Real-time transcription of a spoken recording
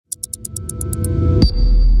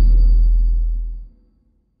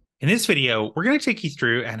this video, we're going to take you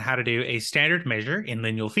through and how to do a standard measure in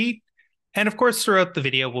lineal feet. And of course, throughout the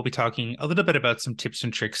video, we'll be talking a little bit about some tips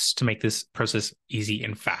and tricks to make this process easy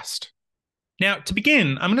and fast. Now, to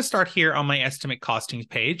begin, I'm going to start here on my estimate costings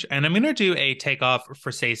page, and I'm going to do a takeoff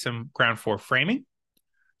for, say, some ground floor framing.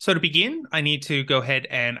 So to begin, I need to go ahead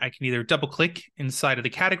and I can either double click inside of the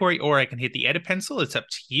category or I can hit the edit pencil. It's up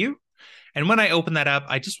to you. And when I open that up,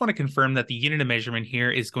 I just want to confirm that the unit of measurement here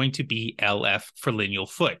is going to be LF for lineal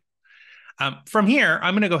foot. From here,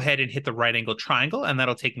 I'm going to go ahead and hit the right angle triangle, and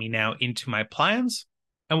that'll take me now into my plans.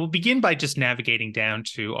 And we'll begin by just navigating down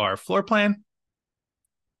to our floor plan.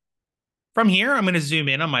 From here, I'm going to zoom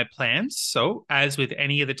in on my plans. So as with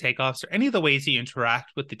any of the takeoffs or any of the ways you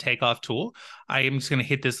interact with the takeoff tool, I am just going to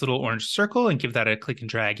hit this little orange circle and give that a click and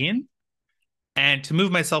drag in. And to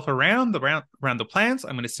move myself around the plans,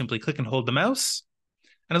 I'm going to simply click and hold the mouse.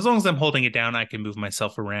 And as long as I'm holding it down, I can move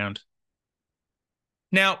myself around.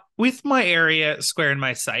 Now, with my area square in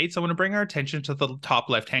my sights, I want to bring our attention to the top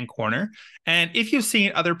left-hand corner. And if you've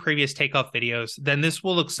seen other previous takeoff videos, then this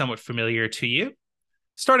will look somewhat familiar to you.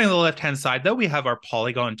 Starting on the left-hand side, though, we have our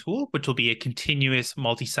polygon tool, which will be a continuous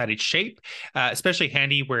multi-sided shape, especially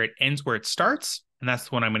handy where it ends where it starts. And that's the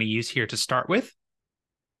one I'm going to use here to start with.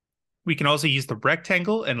 We can also use the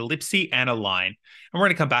rectangle, an ellipse, and a line. And we're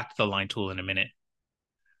going to come back to the line tool in a minute.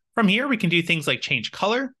 From here, we can do things like change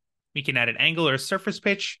color. We can add an angle or a surface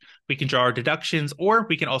pitch. We can draw our deductions, or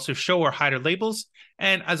we can also show or hide our labels.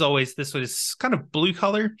 And as always, this is kind of blue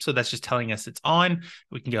color, so that's just telling us it's on.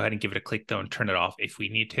 We can go ahead and give it a click though and turn it off if we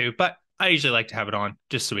need to, but I usually like to have it on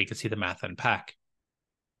just so we can see the math unpack.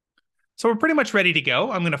 So we're pretty much ready to go.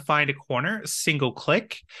 I'm going to find a corner, single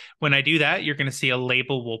click. When I do that, you're going to see a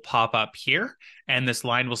label will pop up here, and this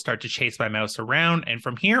line will start to chase my mouse around. And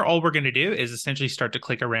from here, all we're going to do is essentially start to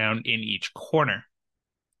click around in each corner.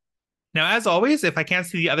 Now, as always, if I can't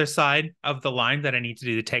see the other side of the line that I need to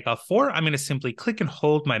do the takeoff for, I'm going to simply click and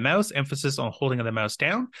hold my mouse, emphasis on holding the mouse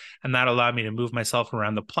down, and that'll allow me to move myself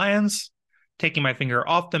around the plans. Taking my finger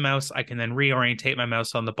off the mouse, I can then reorientate my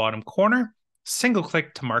mouse on the bottom corner, single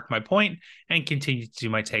click to mark my point, and continue to do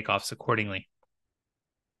my takeoffs accordingly.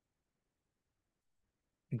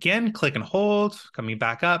 Again, click and hold, coming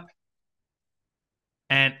back up.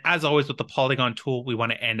 And as always with the polygon tool, we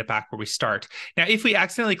want to end it back where we start. Now, if we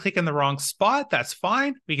accidentally click in the wrong spot, that's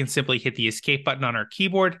fine. We can simply hit the escape button on our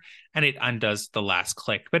keyboard and it undoes the last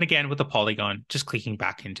click. But again, with the polygon, just clicking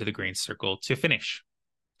back into the green circle to finish.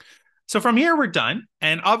 So from here, we're done.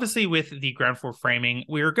 And obviously with the ground floor framing,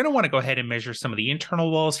 we're going to want to go ahead and measure some of the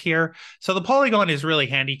internal walls here. So the polygon is really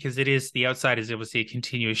handy because the outside is obviously a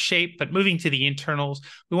continuous shape, but moving to the internals,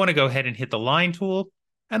 we want to go ahead and hit the line tool,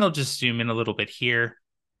 and I'll just zoom in a little bit here.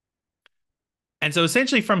 And so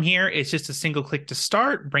essentially from here, it's just a single click to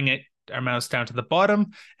start, bring our mouse down to the bottom,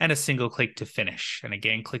 and a single click to finish. And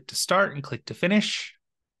again, click to start and click to finish.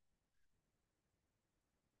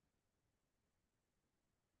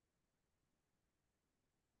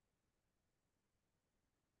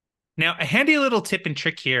 Now, a handy little tip and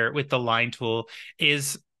trick here with the line tool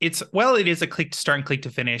is it is a click to start and click to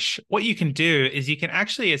finish. What you can do is you can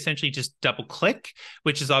actually essentially just double click,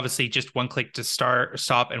 which is obviously just one click to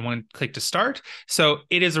stop and one click to start. So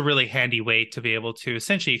it is a really handy way to be able to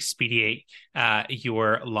essentially expedite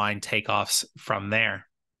your line takeoffs from there.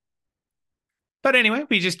 But anyway,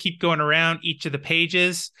 we just keep going around each of the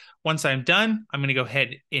pages. Once I'm done, I'm going to go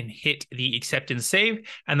ahead and hit the accept and save,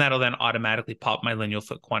 and that'll then automatically pop my lineal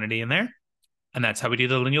foot quantity in there. And that's how we do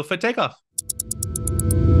the lineal foot takeoff.